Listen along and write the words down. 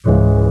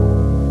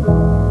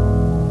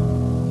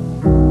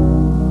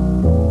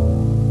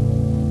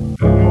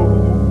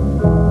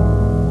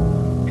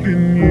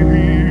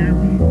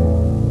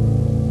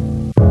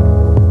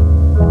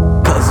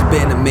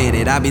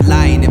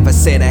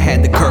said I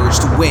had the courage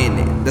to win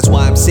it. That's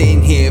why I'm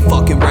sitting here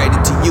fucking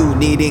writing to you,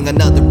 needing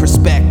another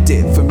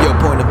perspective from your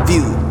point of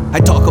view. I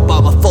talk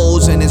about my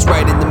foes and it's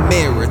right in the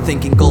mirror,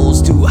 thinking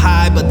goals too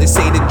high, but they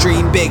say to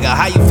dream bigger.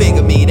 How you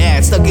figure me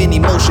that? Stuck in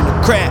emotional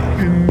crap,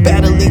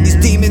 battling these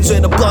demons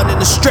with a blunt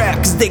and a strap,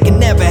 cause they can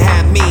never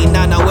have me,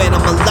 not now when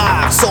I'm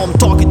alive. So I'm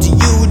talking to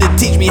you to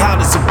teach me how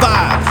to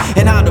survive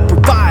and how to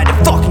provide. It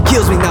fucking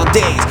kills me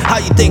nowadays. How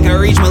you think I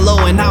reach my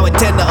low and how I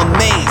tend to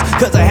amaze,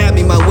 cause I have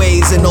me my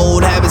ways and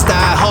old habits die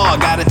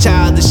hard. Got a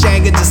childish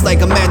anger just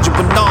like a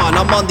entrepreneur, and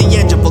I'm on the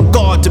edge of a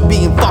guard to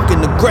being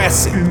fucking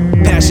aggressive.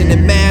 Passionate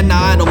man,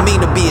 nah, I don't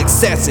mean to be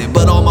excessive,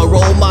 but all my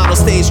role models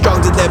stay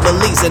strong to their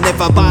beliefs, and if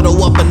I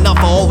bottle up enough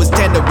I always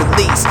tend to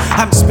release.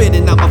 I'm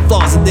spitting out my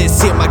flaws and this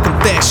here my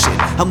confession.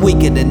 I'm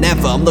weaker than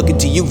ever, I'm looking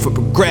to you for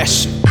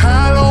progression.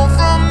 Hello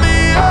from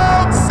the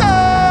outside,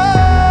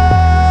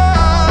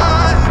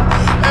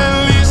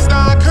 at least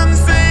I can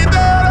say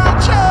that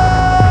I've tried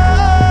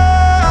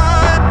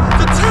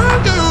to tell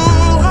you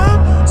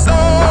I'm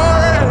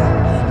sorry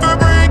for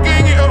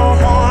breaking your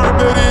heart,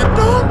 but it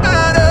don't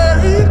matter,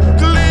 it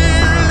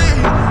clearly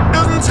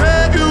doesn't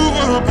tear you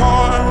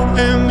apart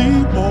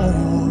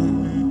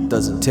anymore.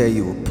 Doesn't tear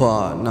you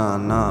apart,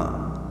 nah,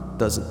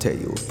 doesn't tear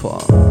you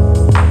apart.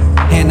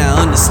 And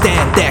I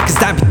understand that, cause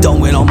I be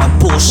done with all my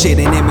bullshit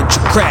and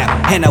immature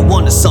crap. And I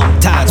wonder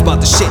sometimes about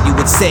the shit you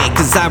would say,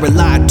 cause I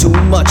rely too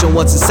much on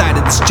what's inside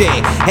of this J.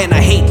 And I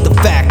hate the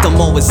fact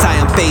I'm always high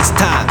on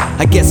FaceTime.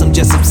 I guess I'm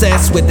just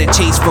obsessed with that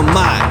chase for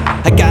mine.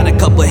 I got a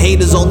couple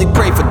haters, only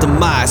pray for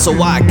demise, so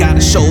I gotta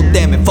show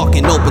them and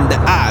fucking open their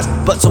eyes.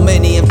 But so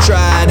many have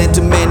tried and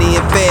too many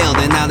have failed,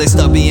 and now they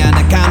stuck behind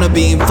the counter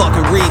being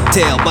fucking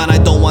retail. But I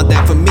don't want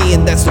that for me,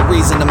 and that's the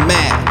reason I'm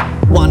mad.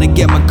 Wanna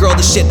get my girl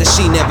the shit that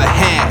she never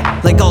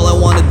had. Like all I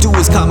wanna do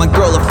is call my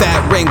girl a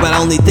fat ring, but I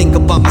only think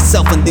about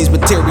myself and these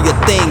material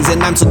things.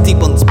 And I'm so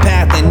deep on this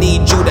path, I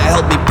need you to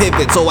help me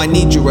pivot. So I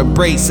need your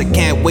embrace, I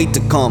can't wait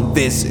to come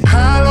visit.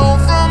 Hello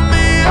from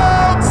the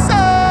outside,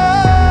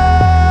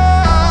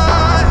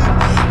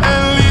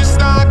 at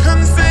least I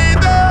can say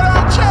that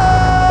I've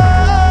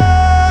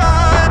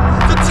tried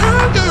to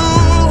tell you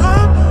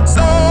I'm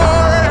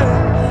sorry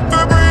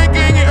for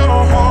breaking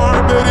your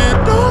heart, but it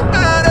don't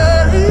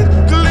matter, it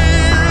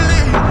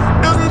clearly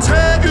doesn't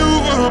tear you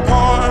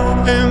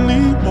apart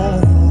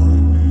anymore.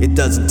 It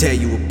doesn't tear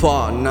you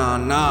apart,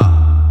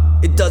 nah,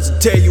 it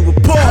doesn't tear you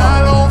apart.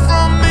 Hello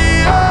from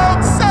the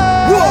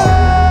outside, whoa.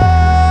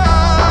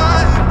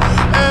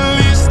 at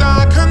least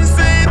I can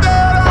say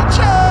that I've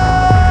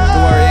tried.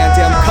 Don't worry,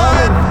 Auntie, I'm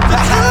coming. To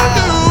tell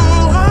you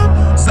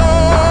I'm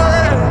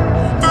sorry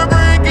for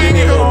breaking Give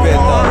me a little your bit,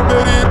 heart,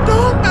 but it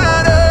don't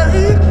matter,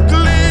 it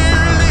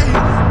clearly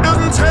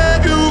doesn't tear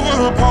you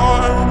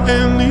apart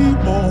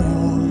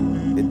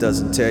anymore. It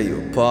doesn't tear you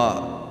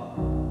apart.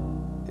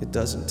 It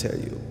doesn't tear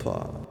you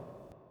apart.